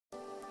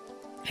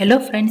Hello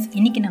friends,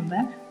 இன்றைக்கி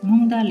நம்ம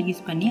மூங் தால்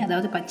use பண்ணி,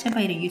 அதாவது பச்சை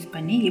பயிரை யூஸ்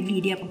பண்ணி எப்படி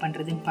இடியாப்பம்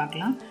பண்ணுறதுன்னு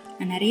பார்க்கலாம்.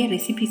 நான் நிறைய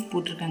recipes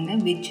போட்டிருக்கேங்க,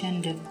 veg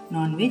and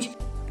non veg.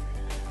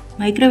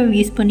 Microwave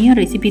use பண்ணியும்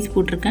ரெசிபீஸ்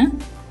போட்டிருக்கேன்.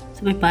 ஸோ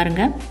போய்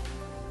பாருங்கள்.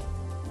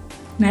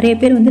 நிறைய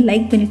பேர்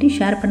லைக் பண்ணிவிட்டு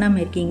ஷேர்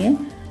பண்ணாமல் இருக்கீங்க.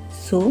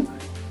 ஸோ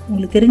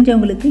உங்களுக்கு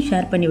தெரிஞ்சவங்களுக்கு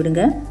ஷேர் பண்ணி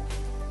விடுங்க.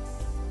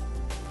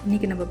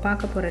 இன்றைக்கி நம்ம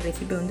பார்க்க போகிற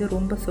ரெசிபி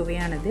ரொம்ப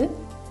சுவையானது.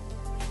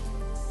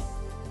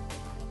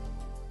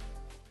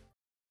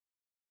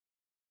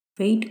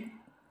 வெயிட்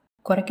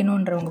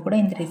குறைக்கணுன்றவங்க கூட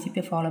இந்த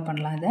ரெசிபியை ஃபாலோ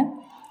பண்ணலாம். இதை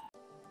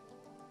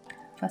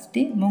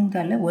ஃபஸ்ட்டு மூங்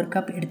தாலில் 1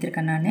 கப்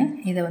எடுத்திருக்கேன் நான்.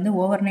 இதை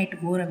ஓவர் நைட்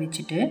ஊற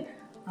வச்சுட்டு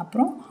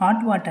அப்புறம்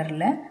ஹாட்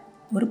வாட்டரில்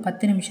ஒரு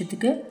 10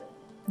 நிமிஷத்துக்கு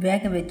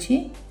வேக வச்சு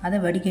அதை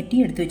வடிகட்டி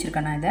எடுத்து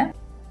வச்சுருக்கேன் நான். இதை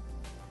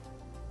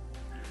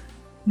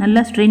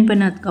நல்லா ஸ்ட்ரெயின்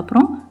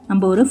பண்ணதுக்கப்புறம்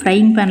நம்ம ஒரு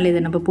ஃப்ரைங் பேனில்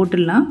இதை நம்ம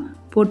போட்டுடலாம்.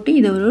 போட்டு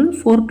இதை ஒரு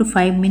 4 to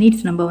 5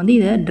 மினிட்ஸ் நம்ம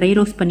இதை ட்ரை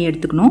ரோஸ்ட் பண்ணி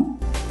எடுத்துக்கணும்.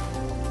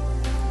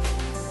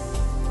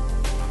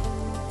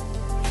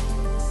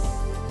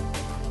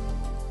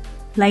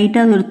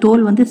 லைட்டாக அது ஒரு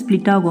தோல்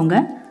ஸ்ப்ளிட் ஆகுங்க.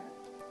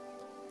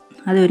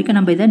 அது வரைக்கும்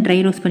நம்ம இதை ட்ரை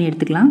ரோஸ்ட் பண்ணி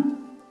எடுத்துக்கலாம்.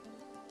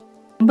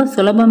 ரொம்ப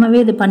சுலபமாகவே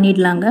இது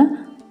பண்ணிடலாங்க.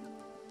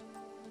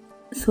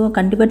 ஸோ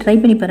கண்டிப்பாக ட்ரை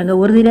பண்ணி பாருங்கள்.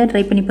 ஒரு தடவை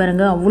ட்ரை பண்ணி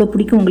பாருங்கள், அவ்வளோ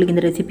பிடிக்கும் உங்களுக்கு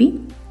இந்த ரெசிபி.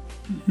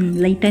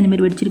 லைட்டாக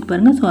இந்தமாரி வெடிச்சிருக்கு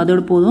பாருங்கள். ஸோ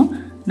அதோடு போதும்,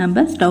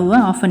 நம்ம ஸ்டவ்வை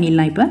ஆஃப்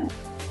பண்ணிடலாம். இப்போ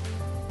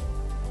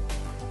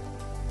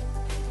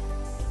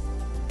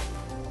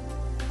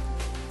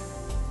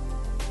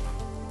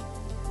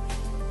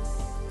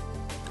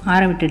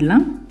ஆற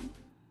விட்டுடலாம்.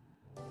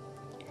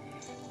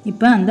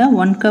 இப்போ அந்த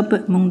 1 கப்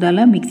மூங்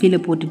தாலை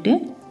மிக்சியில் போட்டுட்டு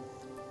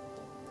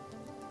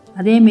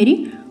அதேமாரி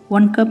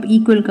 1 கப்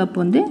ஈக்குவல் கப்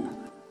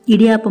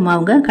இடியாப்பம்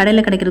மாவுங்க,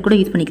 கடையில் கிடைக்கிறது கூட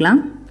யூஸ் பண்ணிக்கலாம்,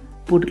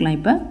 போட்டுக்கலாம்.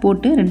 இப்போ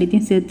போட்டு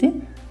ரெண்டுத்தையும் சேர்த்து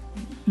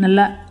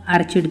நல்லா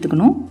அரைச்சி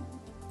எடுத்துக்கணும்.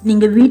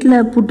 நீங்கள் வீட்டில்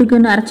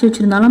புட்டுக்குன்னு அரைச்சி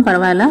வச்சுருந்தாலும்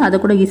பரவாயில்ல, அதை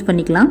கூட யூஸ்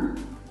பண்ணிக்கலாம்.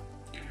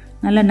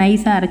 நல்லா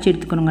நைஸாக அரைச்சி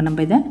எடுத்துக்கணுங்க.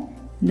 நம்ம இதை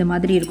இந்த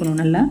மாதிரி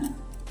இருக்கணும், நல்லா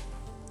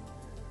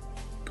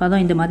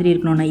பதம் இந்த மாதிரி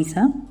இருக்கணும்,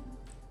 நைஸாக.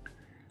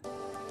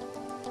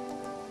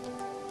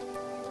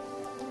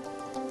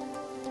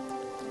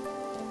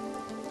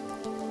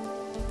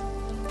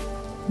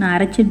 நான்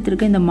அரைச்சி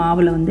எடுத்துருக்க இந்த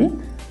மாவில்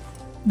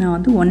நான்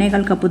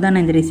 1/4 கப்பு தான்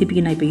நான் இந்த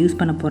ரெசிபிக்கு நான் இப்போ யூஸ்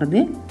பண்ண போகிறது.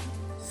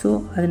 ஸோ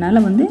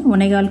அதனால்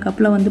 1/4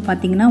 கப்பில்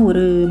பார்த்திங்கன்னா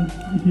ஒரு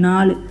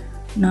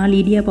 4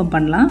 இடியாப்பம்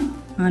பண்ணலாம்.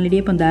 4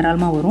 இடியாப்பம்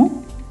தாராளமாக வரும்.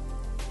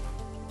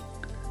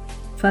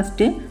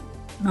 ஃபஸ்ட்டு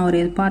நான்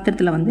ஒரு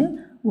பாத்திரத்தில்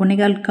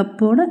 1/4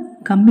 கப்போட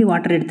கம்மி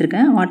வாட்டர்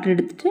எடுத்திருக்கேன். வாட்டர்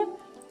எடுத்துகிட்டு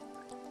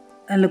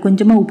அதில்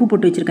கொஞ்சமாக உப்பு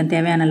போட்டு வச்சுருக்கேன்,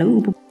 தேவையான அளவு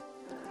உப்பு.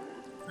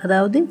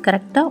 அதாவது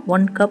கரெக்டாக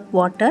 1 cup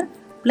water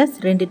plus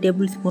 2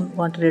 table spoon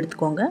water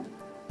எடுத்துக்கோங்க,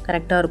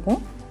 கரெக்டாக இருக்கும்.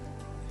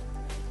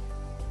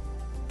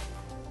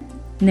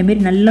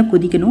 இந்தமாரி நல்லா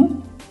கொதிக்கணும்.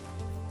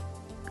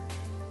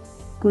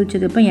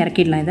 கொதிச்சதுக்கப்புறம்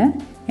இறக்கிடலாம். இதை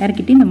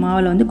இறக்கிட்டு இந்த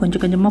மாவில்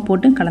கொஞ்சம் கொஞ்சமாக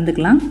போட்டு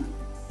கலந்துக்கலாம்.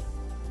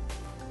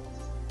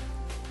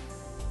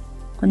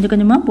 கொஞ்சம்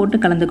கொஞ்சமாக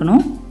போட்டு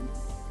கலந்துக்கணும்.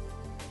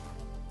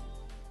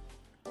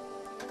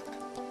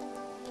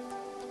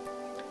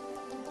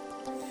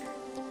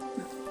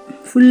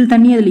 ஃபுல்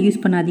தண்ணி அதில்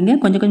யூஸ் பண்ணாதீங்க.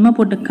 கொஞ்சம் கொஞ்சமாக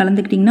போட்டு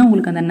கலந்துக்கிட்டிங்கன்னா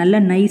உங்களுக்கு அந்த நல்ல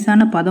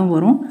நைஸான பதம்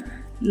வரும்.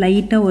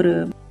 லைட்டாக ஒரு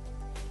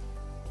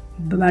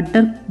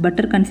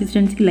பட்டர்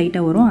கன்சிஸ்டன்சிக்கு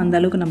லைட்டாக வரும். அந்த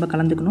அளவுக்கு நம்ம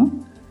கலந்துக்கணும்.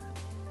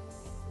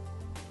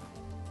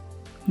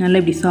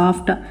 நல்லா இப்படி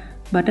சாஃப்டாக,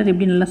 பட்டர்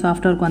எப்படி நல்லா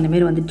சாஃப்டாக இருக்கும்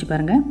அந்தமாரி வந்துடுச்சு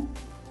பாருங்கள்.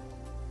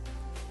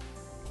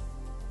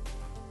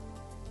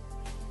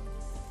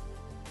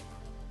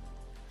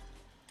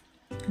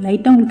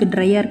 லைட்டாக உங்களுக்கு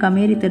ட்ரையாக இருக்க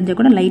மாரி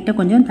தெரிஞ்சால் கூட லைட்டாக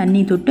கொஞ்சம்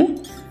தண்ணி தொட்டு,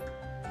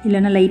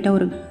 இல்லைன்னா லைட்டாக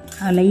ஒரு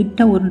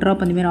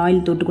ட்ராப் அந்தமாரி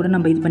ஆயில் தொட்டு கூட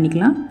நம்ம இது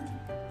பண்ணிக்கலாம்.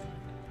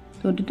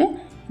 தொட்டுட்டு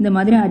இந்த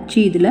மாதிரி அச்சு,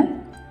 இதில்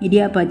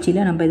இடியாப்ப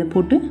அச்சியில் நம்ம இதை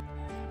போட்டு,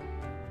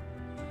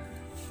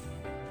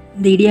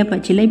 இந்த இடியாப்ப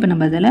அச்சியில் இப்போ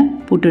நம்ம அதில்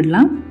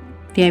போட்டுடலாம்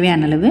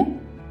தேவையான அளவு.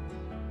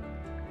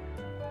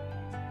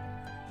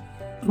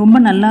 ரொம்ப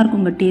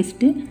நல்லாயிருக்குங்க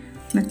டேஸ்ட்டு.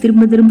 நான்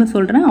திரும்ப திரும்ப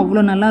சொல்கிறேன்,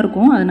 அவ்வளோ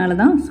நல்லாயிருக்கும்.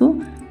 அதனால தான். ஸோ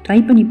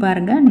ட்ரை பண்ணி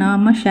பாருங்கள்.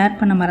 நாம ஷேர்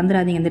பண்ண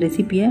மறந்துடாதீங்க இந்த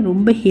ரெசிப்பியை.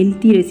 ரொம்ப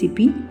ஹெல்த்தி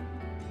ரெசிபி.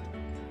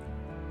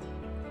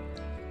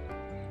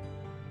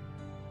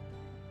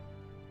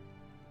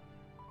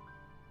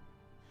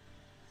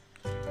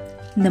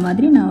 இந்த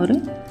மாதிரி நான் ஒரு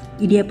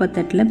இடியாப்ப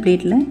தட்டில்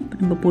பிளேட்டில்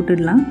நம்ம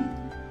போட்டுடலாம்.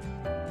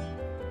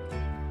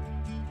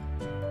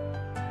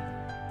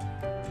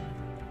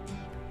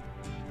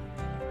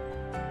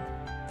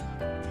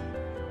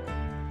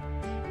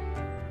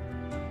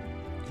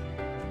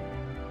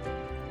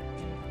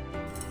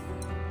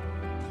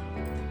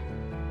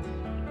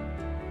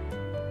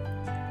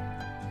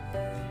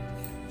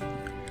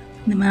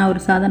 இந்த மாதிரி ஒரு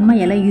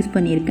சாதாரணமாக இலை யூஸ்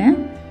பண்ணியிருக்கேன்.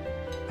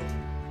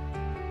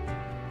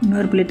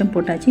 இன்னொரு பிளேட்டும்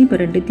போட்டாச்சு. இப்போ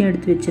ரெண்டுத்தையும்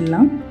எடுத்து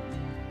வச்சிடலாம்.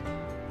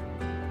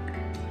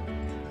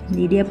 இந்த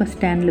இடியாப்பா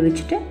ஸ்டாண்டில்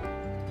வச்சுட்டு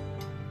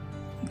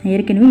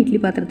ஏற்கனவே இட்லி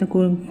பாத்திரத்தை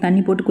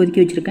தண்ணி போட்டு கொதிக்க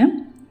வச்சுருக்கேன்.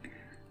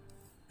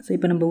 ஸோ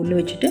இப்போ நம்ம உள்ளே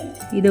வச்சுட்டு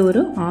இதை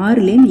ஒரு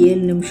 6லேருந்து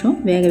 7 நிமிஷம்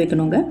வேக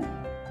வைக்கணுங்க.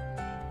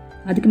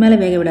 அதுக்கு மேலே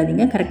வேக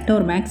விடாதீங்க. கரெக்டாக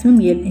ஒரு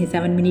மேக்ஸிமம்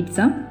 7 மினிட்ஸ்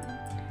தான்.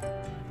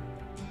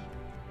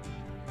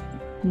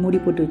 மூடி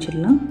போட்டு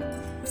வச்சிடலாம்.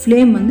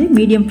 ஃப்ளேம் வந்து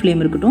மீடியம்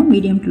ஃப்ளேம் இருக்கட்டும்,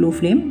 medium to low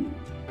flame.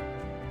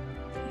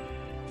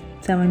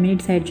 7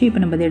 minutes ஆயிடுச்சு. இப்போ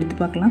நம்ம அதை எடுத்து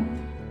பார்க்கலாம்.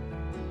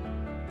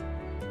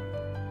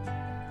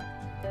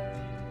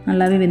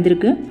 நல்லாவே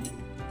வெந்திருக்கு.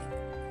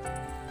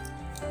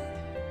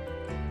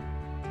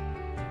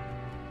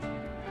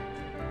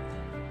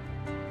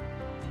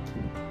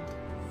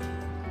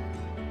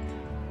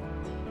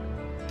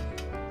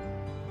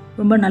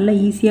 ரொம்ப நல்லா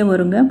ஈஸியாக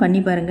வருங்க, பண்ணி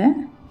பாருங்கள்.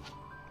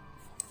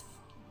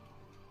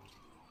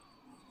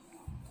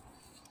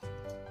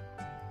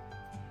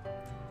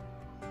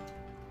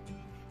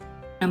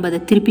 நம்ம அதை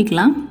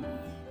திருப்பிக்கலாம்.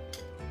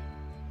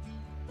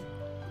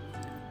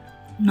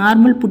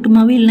 நார்மல் புட்டு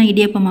மாவு இல்லைனா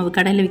இடியாப்ப மாவு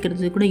கடையில்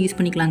விற்கிறது கூட யூஸ்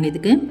பண்ணிக்கலாங்க.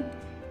 இதுக்கு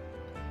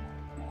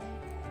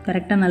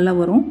கரெக்டாக நல்லா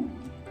வரும்.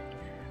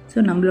 ஸோ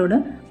நம்மளோட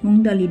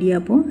மூங் தால்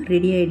இடியாப்பம்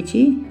ரெடி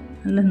ஆகிடுச்சு.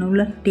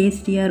 நல்லா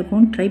டேஸ்டியாக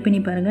இருக்கும். ட்ரை பண்ணி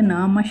பாருங்கள்.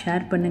 நாம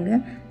ஷேர்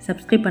பண்ணுங்கள்.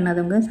 சப்ஸ்கிரைப்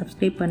பண்ணாதவங்க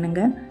சப்ஸ்கிரைப்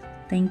பண்ணுங்கள்.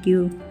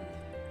 தேங்க்யூ.